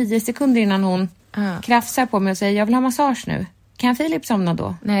det då 10 sekunder innan hon krafsar på mig och säger, jag vill ha massage nu? Kan Filip somna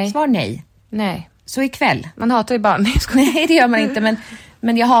då? Nej. Svar nej. Nej. Så ikväll. Man hatar ju barn. Nej, det gör man inte,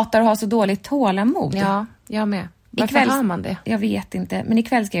 men jag hatar att ha så dåligt tålamod. Ja, jag med. Varför har man det? Jag vet inte, men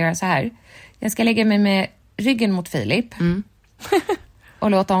ikväll ska jag göra så här. Jag ska lägga mig med ryggen mot Filip.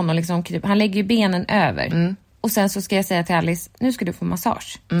 Och låta honom liksom krypa. Han lägger ju benen över. Och sen så ska jag säga till Alice, nu ska du få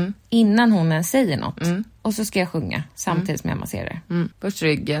massage. Innan hon ens säger något. Och så ska jag sjunga samtidigt som jag masserar. Först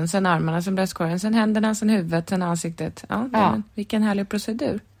ryggen, sen armarna, sen bröstkorgen, sen händerna, sen huvudet, sen ansiktet. Ja. Men vilken härlig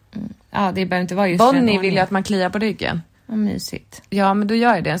procedur. Ja, det behöver inte vara just Bonnie vill ju att man kliar på ryggen. Vad mysigt. Ja, men då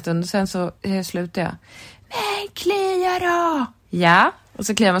gör jag det en stund och sen så slutar jag. Nej, klia då! Ja, och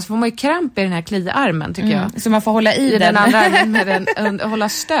så kliar man, så får man ju kramp i den här kliarmen tycker jag. Så man får hålla i den andra armen med den, hålla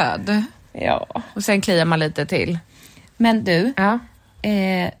stöd. Ja. Och sen kliar man lite till. Men du,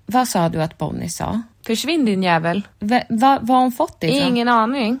 vad sa du att Bonnie sa? Försvinn din jävel. Vad har hon fått det ifrån? Ingen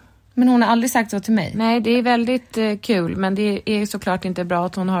aning. Men hon har aldrig sagt så till mig. Nej, det är väldigt kul. Men det är såklart inte bra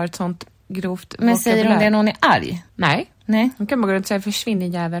att hon har ett sånt grovt Men säger hon det när hon är arg? Nej. Nej. Hon kan bara gå runt och säga, försvinn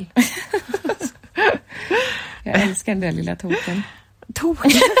din jävel. Jag älskar den där lilla token.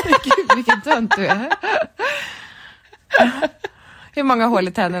 Token? Gud, vilken tönt du är. Hur många hål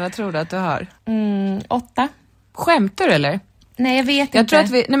i tänderna tror du att du har? 8. Skämtar du eller? Nej, jag vet jag inte.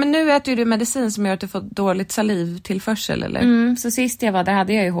 Tror att men nu äter du medicin som gör att du får dåligt salivtillförsel, eller? Så sist jag var där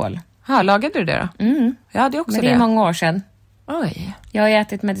hade jag ju hål. Ja, lagade du det då? Jag hade också men det är många år sedan. Oj. Jag har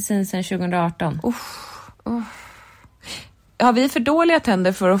ätit medicin sedan 2018. Har vi för dåliga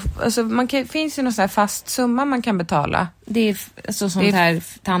tänder för att... Alltså finns ju någon sån här fast summa man kan betala? Det är sånt här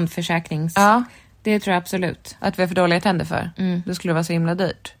tandförsäkrings... Ja. Det tror jag absolut. Att vi har för dåliga tänder för? Det skulle vara så himla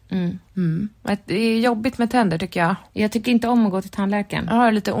dyrt. Det är jobbigt med tänder tycker jag. Jag tycker inte om att gå till tandläkaren. Jag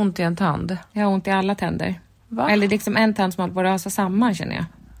har lite ont i en tand. Jag har ont i alla tänder. Va? Eller liksom en tand som håller på att rasa samman, känner jag.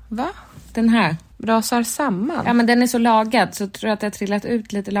 Va? Den här. Rasar samman? Ja, men den är så lagad så tror jag att det har trillat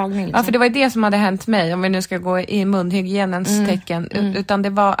ut lite lagning. Liksom. Ja, för det var ju det som hade hänt mig. Om vi nu ska gå i munhygienens tecken. Utan det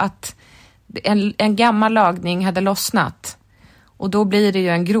var att en gammal lagning hade lossnat. Och då blir det ju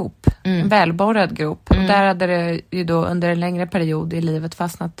en grop. En välborrad grop. Och där hade det ju då under en längre period i livet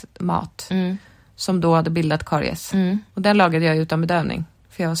fastnat mat. Som då hade bildat karies. Och den lagade jag utan bedövning.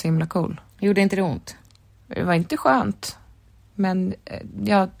 För jag var så himla cool. Gjorde inte det ont? Det var inte skönt. Men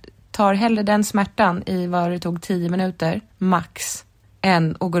jag tar hellre den smärtan i vad det tog 10 minuter max.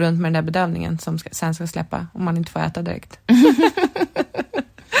 Än att gå runt med den där bedövningen som sen ska släppa. Om man inte får äta direkt.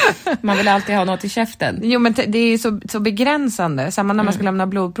 Man vill alltid ha något i käften. Jo, men det är så begränsande. Samma när man ska lämna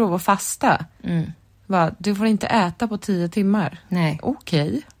blodprov och fasta. Du får inte äta på 10 timmar. Nej.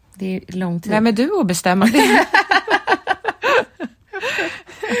 Okej. Det är lång tid. Vem är du att bestämma det?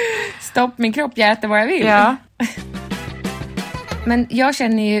 Stopp min kropp, jag äter vad jag vill. Ja. Men jag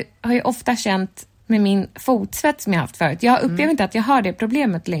har ju ofta känt med min fotsvett som jag haft förut. Jag upplever inte att jag har det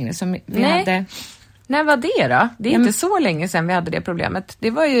problemet längre som vi hade. När var det då? Det är inte så länge sedan vi hade det problemet. Det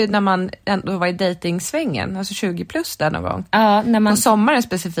var ju när man ändå var i dejtingsvängen, alltså 20 plus där någon gång. Ja, när man på sommaren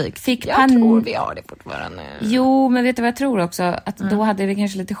specifikt. Jag tror vi har det fortfarande. Jo, men vet du vad jag tror också? Att då hade vi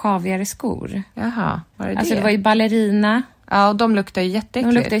kanske lite sjavigare skor. Jaha, var det alltså det? Det var ju ballerina. Ja, och de luktar ju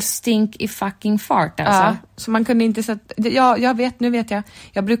jätteäckligt. De luktar ju stink i fucking fart alltså. Ja, så man kunde inte sätta... Ja, nu vet jag.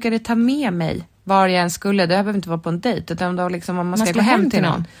 Jag brukade ta med mig var jag än skulle. Det behöver inte vara på en dejt. Utan då liksom, om man ska gå hem till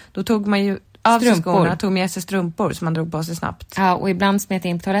någon. Då tog man ju av sig skorna, tog med sig strumpor som man drog på sig snabbt. Ja, och ibland smet jag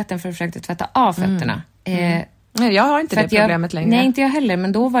in på toaletten för att försöka tvätta av fötterna. Nej, jag har inte det problemet längre. Nej, inte jag heller.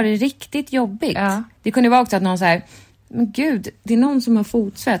 Men då var det riktigt jobbigt. Ja. Det kunde vara också att någon så här, men gud, det är någon som har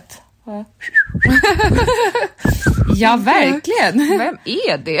fotsvett. Ja, verkligen. Vem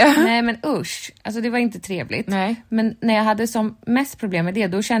är det? Nej, men usch. Alltså det var inte trevligt. Nej. Men när jag hade som mest problem med det,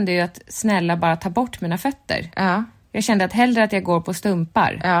 då kände jag att snälla bara ta bort mina fötter. Ja. Jag kände att hellre att jag går på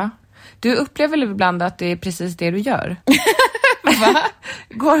stumpar. Ja. Du upplever väl ibland att det är precis det du gör? Va?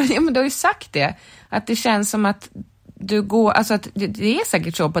 Ja, men du har ju sagt det. Att det känns som att du går... Alltså att det är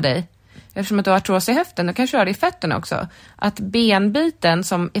säkert så på dig. Eftersom att du har artros i höften, då kanske du har det i fötterna också. Att benbiten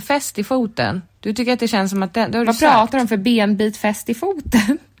som är fäst i foten, du tycker att det känns som att den... Vad pratar de för benbit fäst i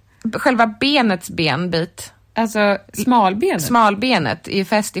foten? Själva benets benbit. Alltså smalbenet? Smalbenet är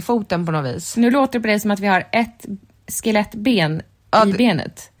fäst i foten på något vis. Nu låter det på dig som att vi har ett skelettben i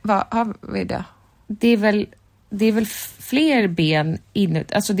benet. Vad har vi det? Det är väl fler ben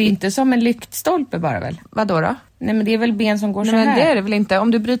inut. Alltså det är inte som en lyktstolpe bara väl? Vadå då? Nej, men det är väl ben som går så här. Men det är det väl inte.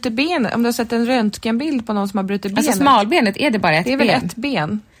 Om du bryter benet, om du har sett en röntgenbild på någon som har brutit benet. Alltså smalbenet, är det bara ett ben? Det är väl ett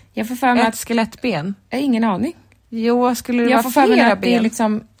ben? Jag får för mig ett skelettben. Jag har ingen aning. Jo, skulle det vara flera ben? Jag får för mig att det är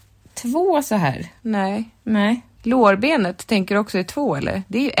liksom 2 så här. Nej. Lårbenet tänker också är 2, eller?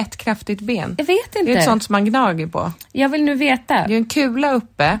 Det är ju ett kraftigt ben. Jag vet inte. Det är ett sånt som man gnager på. Jag vill nu veta. Det är en kula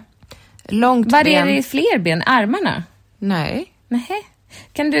uppe. Långt var ben. Är det fler ben? Armarna? Nej.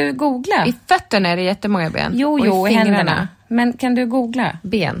 Kan du googla? I fötterna är det jättemånga ben. Jo, i händerna. Men kan du googla?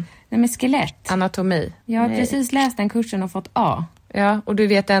 Ben. Nej, men skelett. Anatomi. Jag har precis läst den kursen och fått A. Ja, och du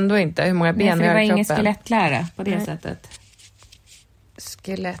vet ändå inte hur många ben vi har i kroppen. Det var ingen skelettlära på det sättet.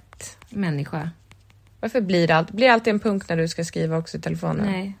 Skelett. Människa. Varför blir alltid en punkt när du ska skriva också i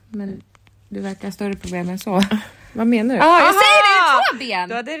telefonen? Nej, men du verkar ha större problem än så. Vad menar du? Jag säger det! 2 ben!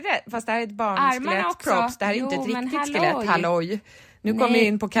 Du hade rätt. Fast det här är ett barnskelett. Props. Det här är inte ett riktigt skelett. Halloj. Nu kommer vi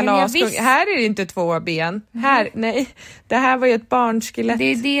in på kalas. Här är det inte 2 ben. Här, nej. Det här var ju ett barnskelett.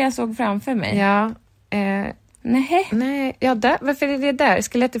 Det är det jag såg framför mig. Ja. Nej. Ja, varför är det där?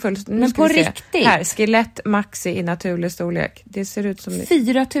 Skelett är fullt. Men på riktigt? Här, skelett maxi i naturlig storlek. Det ser ut som...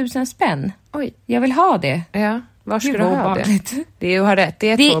 4 000 spänn. Oj. Jag vill ha det. Ja. Var ska du ha det? Det är ju har rätt. Det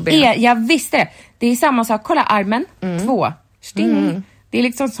är 2 ben. Jag visste det. Det är samma sak. Kolla armen. 2. Sting. Det är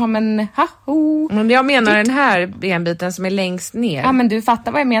liksom som en Men jag menar den här benbiten som är längst ner. Ja, men du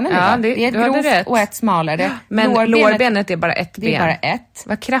fattar vad jag menar nu. Ja, det är ett grovt och ett smalare. Men lårbenet är bara ett ben. Det är bara ett.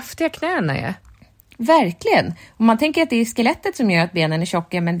 Vad kraftiga knäna är. Verkligen. Och man tänker att det är skelettet som gör att benen är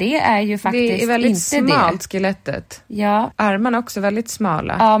tjocka, men det är ju faktiskt inte det. Det är väldigt smalt skelettet. Ja. Armarna också väldigt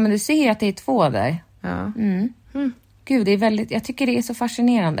smala. Ja, men du ser ju att det är 2 där. Ja. Gud, det är väldigt, jag tycker det är så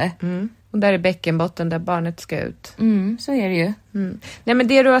fascinerande. Och där är bäckenbotten där barnet ska ut. Så är det ju. Nej, men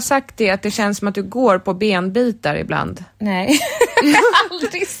det du har sagt är att det känns som att du går på benbitar ibland. Nej, jag har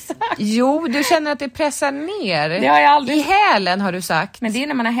aldrig sagt. Jo, du känner att det pressar ner. Det har jag aldrig. I hälen har du sagt. Men det är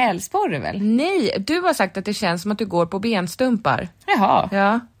när man har hälsporre väl? Nej, du har sagt att det känns som att du går på benstumpar. Jaha.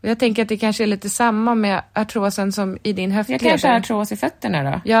 Ja, jag tänker att det kanske är lite samma med artrosen som i din höftled. Jag kanske har artros i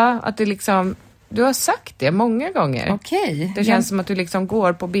fötterna då? Ja, att det liksom... Du har sagt det många gånger. Okej. Det känns som att du liksom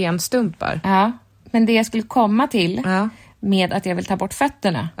går på benstumpar. Ja, men det jag skulle komma till med att jag vill ta bort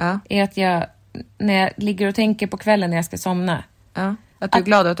fötterna är att jag, när jag ligger och tänker på kvällen när jag ska somna. Att du är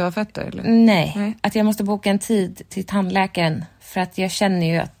glad att du har fötter? Eller? Nej, att jag måste boka en tid till tandläkaren för att jag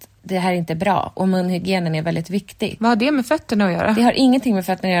känner ju att det här är inte bra och munhygienen är väldigt viktig. Vad har det med fötterna att göra? Det har ingenting med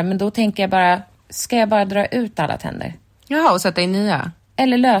fötterna att göra, men då tänker jag bara, ska jag bara dra ut alla tänder? Jaha, och sätta in nya?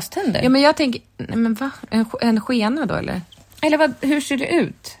 Eller löständer. Ja, men jag tänker, nej men va? En skena då eller? Eller hur ser det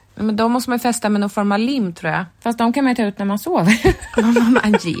ut? Men då måste man fästa med någon form av lim, tror jag. Fast de kan man ta ut när man sover.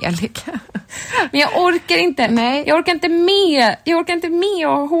 Angelica. Men jag orkar inte. Nej. Jag orkar inte med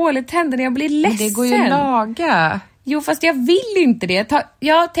att ha hål i tänderna. Jag blir ledsen. Men det går ju att laga. Jo, fast jag vill inte det.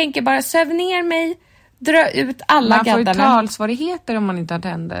 Jag tänker bara söv ner mig, dra ut alla gaddarna. Man får ju talsvårigheter om man inte har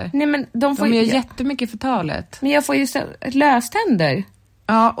tänder. Nej, men de gör jättemycket för talet. Men jag får ju löständer.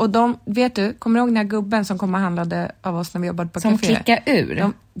 Ja, och vet du, kommer du ihåg den här gubben som kom och handlade av oss när vi jobbade på som café? Som klickar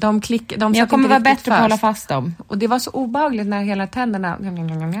ur. De jag kommer vara bättre på att hålla fast dem. Och det var så obehagligt när hela tänderna...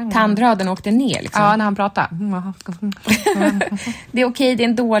 Tandraden åkte ner liksom. Ja, när han pratade. Det är okej, det är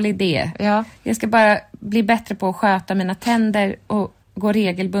en dålig idé. Ja. Jag ska bara bli bättre på att sköta mina tänder och gå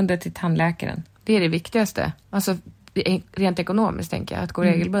regelbundet till tandläkaren. Det är det viktigaste. Alltså rent ekonomiskt tänker jag, att gå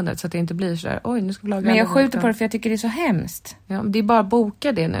regelbundet så att det inte blir så där, oj nu ska vi laga. Men jag skjuter på det för jag tycker det är så hemskt. Ja, det är bara att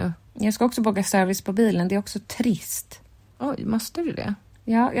boka det nu. Jag ska också boka service på bilen, det är också trist. Oj, måste du det?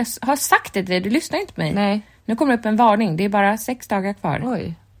 Ja, jag har sagt det till dig, du lyssnar inte på mig. Nej. Nu kommer upp en varning, det är bara 6 dagar kvar.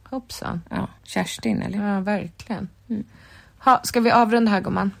 Oj, hoppsan. Ja, Kerstin eller? Ja, verkligen. Ska vi avrunda här,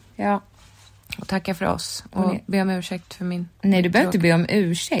 gumman? Ja. Och tacka för oss. Och be om ursäkt för min... Nej, du behöver inte be om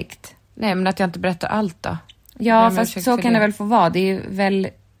ursäkt. Nej, men att jag inte berättar allt då. Ja, fast så kan det väl få vara. Det är väl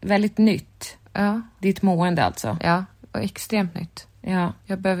väldigt nytt. Ja. Ditt mående alltså. Ja, och extremt nytt. Ja.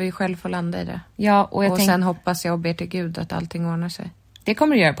 Jag behöver ju själv få landa i det. Ja, och sen hoppas jag och ber till Gud att allting ordnar sig. Det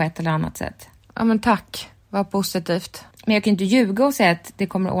kommer du göra på ett eller annat sätt. Ja, men tack. Vad positivt. Men jag kan inte ljuga och säga att det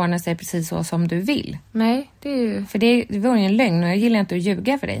kommer att ordna sig precis så som du vill. Nej, det är ju... För det var ju en lögn och jag gillar inte att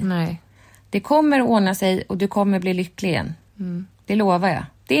ljuga för dig. Nej. Det kommer att ordna sig och du kommer bli lycklig igen. Det lovar jag.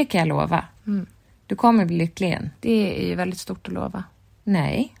 Det kan jag lova. Du kommer bli lycklig igen. Det är ju väldigt stort att lova.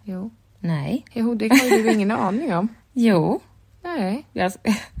 Nej. Jo. Nej. Jo, det har du ingen aning om. Jo. Nej.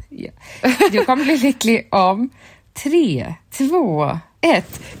 Du kommer bli lycklig om 3, 2,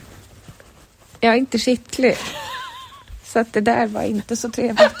 1. Jag är inte skicklig. Så att det där var inte så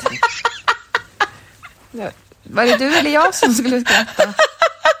trevligt. Var det du eller jag som skulle skratta?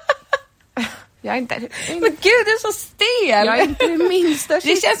 Jag är inte... Men gud, du är så stel! Jag är inte det minsta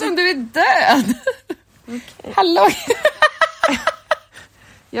skicklig. Det känns som du är död. Okay. Hallå?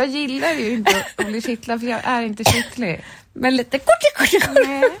 Jag gillar ju inte att bli kittlad för jag är inte kittlig. Men lite kort.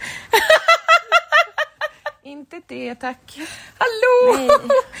 Nej. Inte det, tack. Hallå? Nej.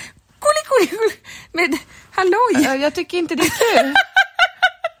 Kuli. Men hallå? Jag tycker inte det är kul.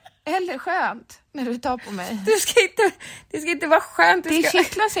 Eller skönt när du tar på mig. Det ska inte vara skönt. Det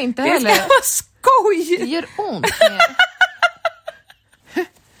kittlas inte heller. Det ska vara skoj. Det gör ont.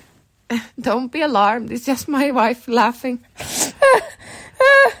 Don't be alarmed. It's just my wife laughing.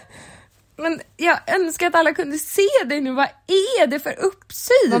 Men jag önskar att alla kunde se dig nu. Vad är det för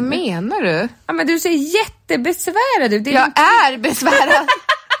uppsyn? Vad menar du? Ja, men du ser jättebesvärad ut. Jag är besvärad.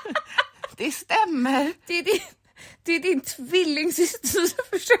 Det stämmer. Det är din tvillingsyster som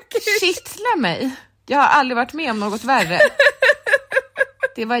försöker... Kittla mig. Jag har aldrig varit med om något värre.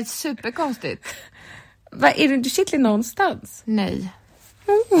 Det var superkonstigt. Vad är du inte kittlig någonstans? Nej.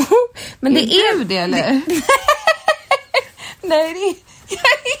 Men det är du det eller? Nej, jag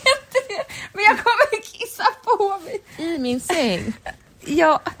är inte det. Men jag kommer kissa på mig. I min säng?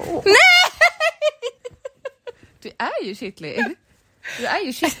 Ja. Nej! Du är ju kittlig.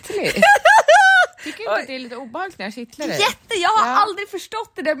 Tycker du inte att det är lite obehagligt när jag kittlar dig? Jag har aldrig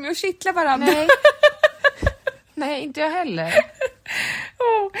förstått det där med att kittla varandra. Nej, inte jag heller.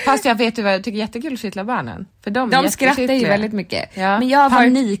 Fast jag vet ju vad jag tycker är jättekul att kittla barnen. För de skrattar ju väldigt mycket. Ja. Men jag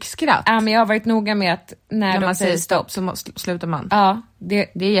panikskratt. Ja, men jag har varit noga med att när man säger stopp så slutar man. Ja, det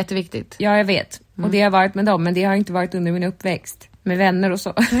är jätteviktigt. Ja, jag vet. Och det har varit med dem, men det har inte varit under min uppväxt. Med vänner och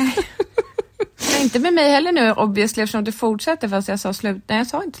så. Nej, inte med mig heller nu, obviously, eftersom du fortsätter fast jag sa slut. Nej, jag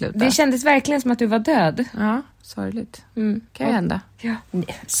sa inte slut. Det kändes verkligen som att du var död. Ja, sorgligt. Kan ju hända. Ja.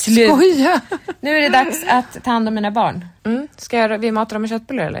 Skoja! Nu är det dags att ta hand om mina barn. Ska vi mata dem med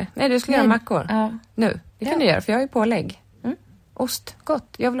köttbullar eller? Nej, du skulle göra mackor. Ja. Nu, det kan du göra för jag är pålägg. Ost,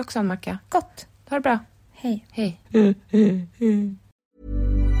 gott. Jag vill också ha en macka. Gott. Ha det bra. Hej.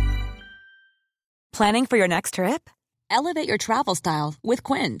 Planning for your next trip? Elevate your travel style with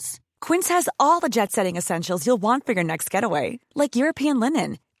Quince. Quince has all the jet-setting essentials you'll want for your next getaway, like European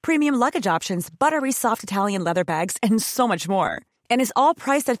linen, premium luggage options, buttery soft Italian leather bags, and so much more. And is all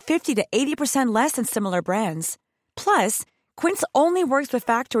priced at 50 to 80% less than similar brands. Plus, Quince only works with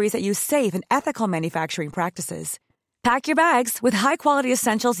factories that use safe and ethical manufacturing practices. Pack your bags with high-quality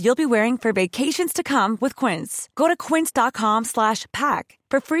essentials you'll be wearing for vacations to come with Quince. Go to quince.com/pack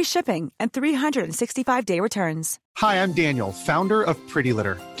for free shipping and 365-day returns. Hi, I'm Daniel, founder of Pretty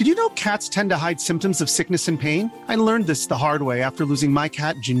Litter. Did you know cats tend to hide symptoms of sickness and pain? I learned this the hard way after losing my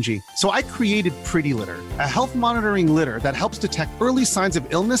cat, Gingy. So I created Pretty Litter, a health monitoring litter that helps detect early signs of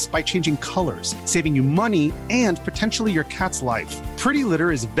illness by changing colors, saving you money and potentially your cat's life. Pretty Litter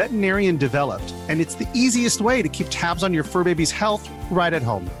is veterinarian developed, and it's the easiest way to keep tabs on your fur baby's health right at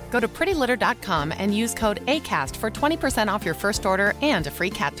home. Go to prettylitter.com and use code ACAST for 20% off your first order and a free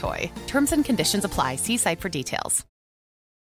cat toy. Terms and conditions apply. See site for details.